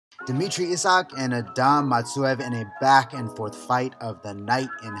Demitrij Issak and Adam Matsuev in a back-and-forth fight of the night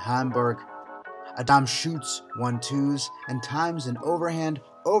in Hamburg. Adam shoots 1-2s and times an overhand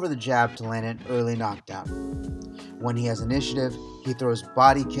over the jab to land an early knockdown. When he has initiative, he throws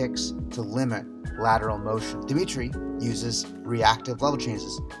body kicks to limit lateral motion. Demitrij uses reactive level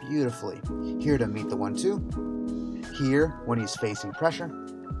changes beautifully. Here to meet the 1-2, here when he's facing pressure,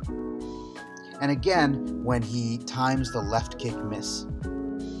 and again when he times the left kick miss.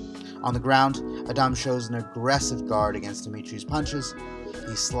 On the ground, Adam shows an aggressive guard against Demitrij's punches.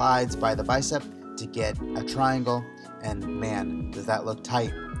 He slides by the bicep to get a triangle, and man, does that look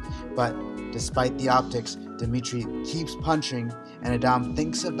tight. But despite the optics, Demitrij keeps punching, and Adam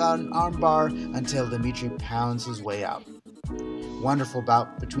thinks about an armbar until Demitrij pounds his way out. Wonderful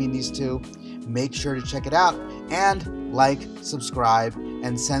bout between these two. Make sure to check it out, and like, subscribe,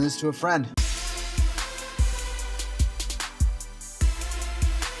 and send this to a friend.